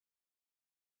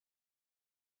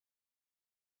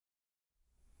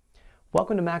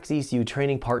Welcome to MaxxEcu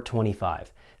Training Part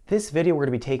 25. This video we're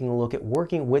going to be taking a look at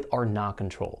working with our knock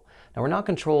control. Now our knock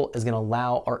control is going to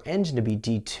allow our engine to be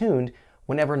detuned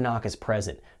whenever knock is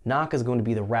present. Knock is going to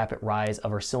be the rapid rise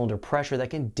of our cylinder pressure that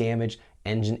can damage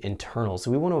engine internals,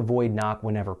 so we want to avoid knock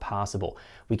whenever possible.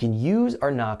 We can use our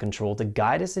knock control to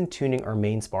guide us in tuning our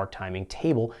main spark timing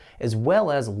table, as well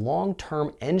as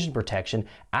long-term engine protection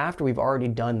after we've already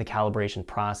done the calibration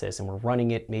process and we're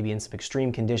running it maybe in some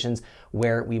extreme conditions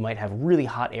where we might have really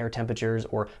hot air temperatures,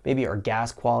 or maybe our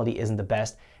gas quality isn't the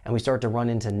best and we start to run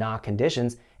into knock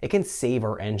conditions. It can save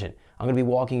our engine. I'm going to be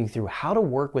walking you through how to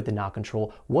work with the knock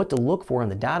control, what to look for in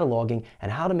the data logging,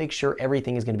 and how to make sure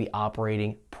everything is going to be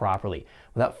operating properly.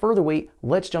 Without further wait,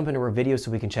 let's jump into our video so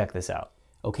we can check this out.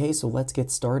 Okay, so let's get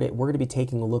started. We're going to be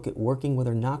taking a look at working with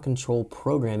our knock control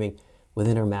programming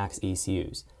within our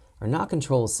MaxxEcus. Our knock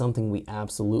control is something we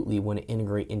absolutely want to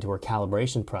integrate into our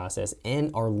calibration process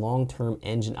and our long-term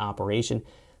engine operation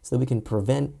so that we can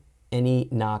prevent any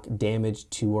knock damage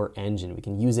to our engine. We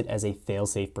can use it as a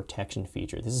fail-safe protection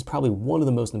feature. This is probably one of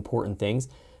the most important things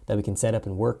that we can set up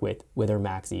and work with our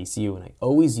MaxxEcu, and I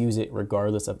always use it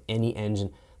regardless of any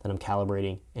engine that I'm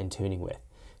calibrating and tuning with.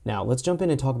 Now let's jump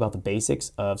in and talk about the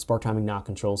basics of spark timing knock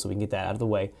control so we can get that out of the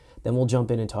way. Then we'll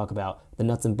jump in and talk about the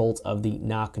nuts and bolts of the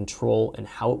knock control and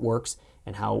how it works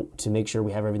and how to make sure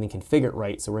we have everything configured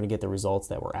right so we're going to get the results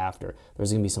that we're after.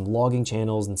 There's going to be some logging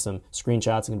channels and some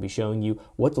screenshots I'm going to be showing you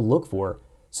what to look for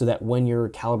so that when you're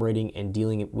calibrating and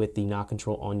dealing with the knock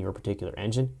control on your particular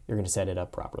engine, you're going to set it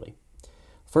up properly.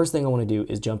 First thing I want to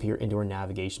do is jump here into our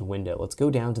navigation window. Let's go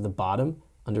down to the bottom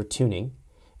under tuning,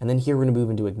 and then here we're going to move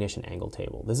into ignition angle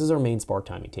table. This is our main spark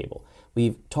timing table.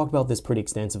 We've talked about this pretty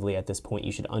extensively at this point.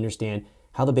 You should understand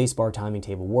how the base spark timing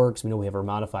table works. We know we have our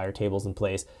modifier tables in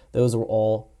place. Those will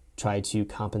all try to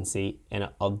compensate and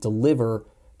deliver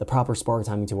the proper spark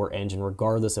timing to our engine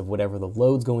regardless of whatever the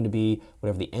load's going to be,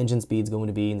 whatever the engine speed's going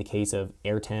to be. In the case of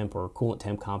air temp or coolant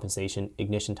temp compensation,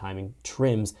 ignition timing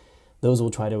trims, those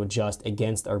will try to adjust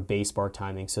against our base spark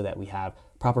timing so that we have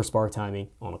proper spark timing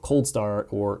on a cold start,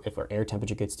 or if our air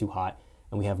temperature gets too hot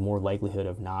and we have more likelihood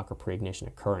of knock or pre-ignition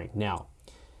occurring. Now,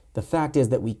 the fact is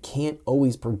that we can't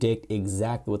always predict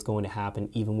exactly what's going to happen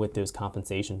even with those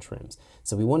compensation trims.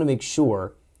 So we want to make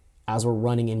sure as we're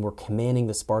running and we're commanding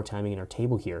the spark timing in our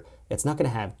table here, it's not going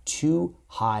to have too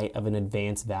high of an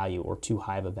advanced value or too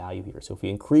high of a value here. So if we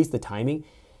increase the timing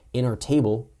in our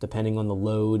table, depending on the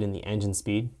load and the engine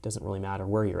speed, doesn't really matter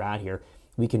where you're at here,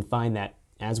 we can find that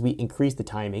as we increase the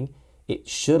timing, it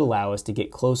should allow us to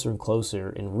get closer and closer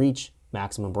and reach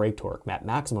maximum brake torque. At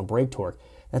maximum brake torque,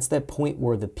 that's that point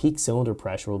where the peak cylinder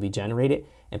pressure will be generated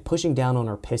and pushing down on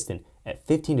our piston at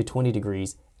 15 to 20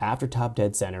 degrees after top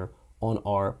dead center on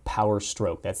our power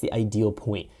stroke. That's the ideal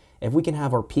point. If we can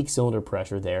have our peak cylinder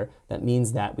pressure there, that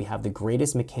means that we have the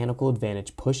greatest mechanical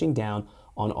advantage pushing down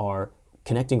on our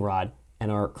connecting rod and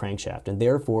our crankshaft, and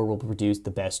therefore will produce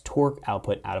the best torque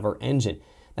output out of our engine.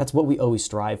 That's what we always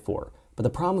strive for. But the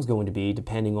problem is going to be,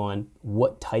 depending on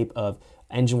what type of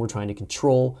engine we're trying to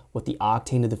control, what the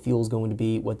octane of the fuel is going to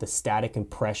be, what the static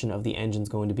compression of the engine is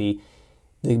going to be,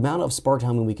 the amount of spark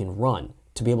timing we can run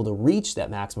to be able to reach that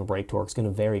maximum brake torque is going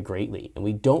to vary greatly. And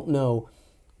we don't know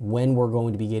when we're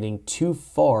going to be getting too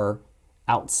far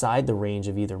outside the range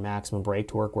of either maximum brake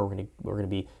torque, where we're going to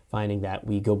be finding that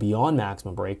we go beyond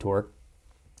maximum brake torque.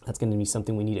 That's going to be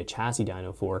something we need a chassis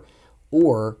dyno for,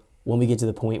 or when we get to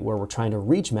the point where we're trying to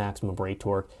reach maximum brake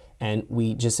torque and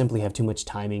we just simply have too much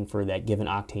timing for that given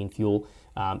octane fuel,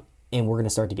 and we're going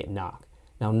to start to get knock.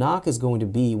 Now, knock is going to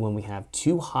be when we have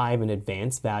too high of an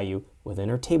advanced value within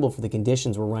our table for the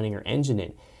conditions we're running our engine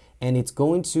in, and it's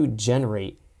going to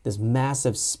generate this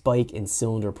massive spike in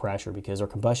cylinder pressure because our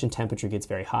combustion temperature gets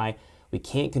very high. We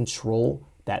can't control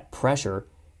that pressure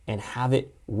and have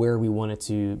it where we want it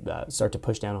to start to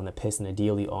push down on the piston,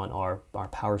 ideally on our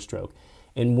power stroke.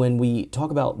 And when we talk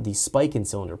about the spike in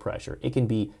cylinder pressure, it can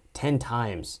be 10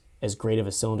 times as great of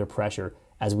a cylinder pressure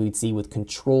as we'd see with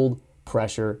controlled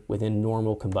pressure within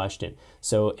normal combustion.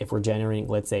 So if we're generating,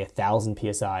 let's say, 1,000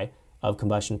 psi of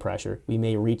combustion pressure, we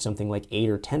may reach something like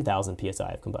 8,000 or 10,000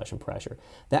 psi of combustion pressure.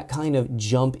 That kind of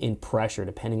jump in pressure,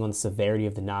 depending on the severity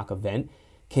of the knock event,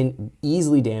 can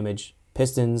easily damage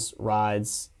pistons,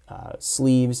 rods,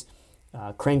 sleeves,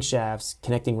 crankshafts,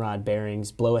 connecting rod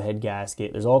bearings, blow-ahead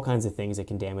gasket. There's all kinds of things that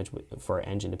can damage for our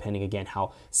engine, depending again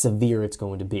how severe it's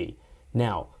going to be.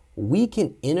 Now, we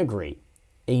can integrate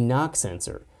a knock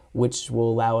sensor, which will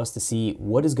allow us to see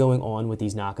what is going on with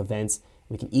these knock events.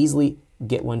 We can easily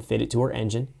get one fitted to our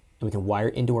engine, and we can wire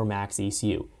it into our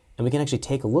MaxxEcu, and we can actually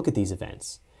take a look at these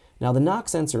events. Now, the knock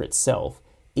sensor itself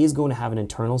is going to have an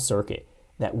internal circuit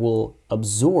that will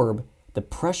absorb the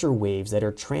pressure waves that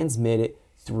are transmitted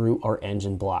through our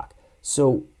engine block.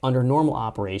 So under normal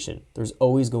operation, there's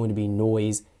always going to be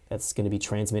noise that's going to be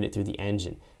transmitted through the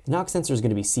engine. The knock sensor is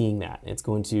going to be seeing that. It's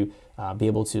going to be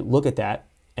able to look at that,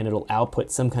 and it'll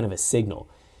output some kind of a signal.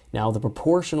 Now, the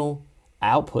proportional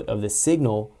output of the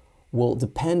signal will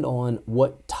depend on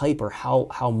what type or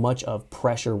how much of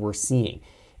pressure we're seeing.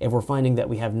 If we're finding that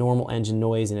we have normal engine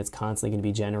noise and it's constantly going to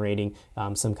be generating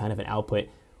some kind of an output,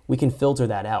 we can filter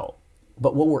that out.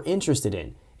 But what we're interested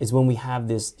in is when we have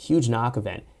this huge knock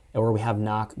event, or we have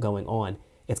knock going on,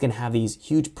 it's going to have these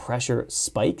huge pressure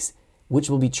spikes, which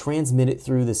will be transmitted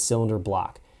through the cylinder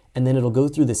block. And then it'll go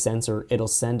through the sensor. It'll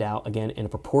send out, again, in a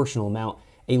proportional amount,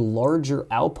 a larger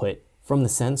output from the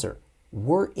sensor.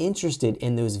 We're interested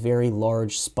in those very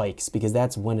large spikes because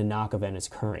that's when a knock event is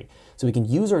occurring. So we can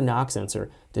use our knock sensor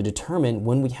to determine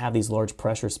when we have these large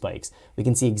pressure spikes. We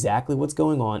can see exactly what's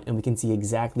going on, and we can see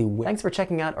exactly when. Thanks for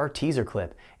checking out our teaser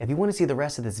clip. If you want to see the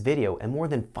rest of this video and more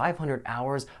than 500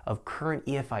 hours of current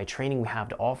EFI training we have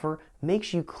to offer, make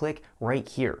sure you click right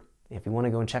here. If you want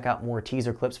to go and check out more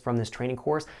teaser clips from this training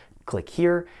course, click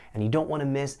here, and you don't want to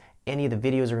miss any of the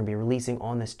videos we're going to be releasing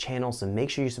on this channel, so make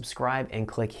sure you subscribe and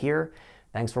click here.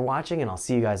 Thanks for watching, and I'll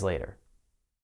see you guys later.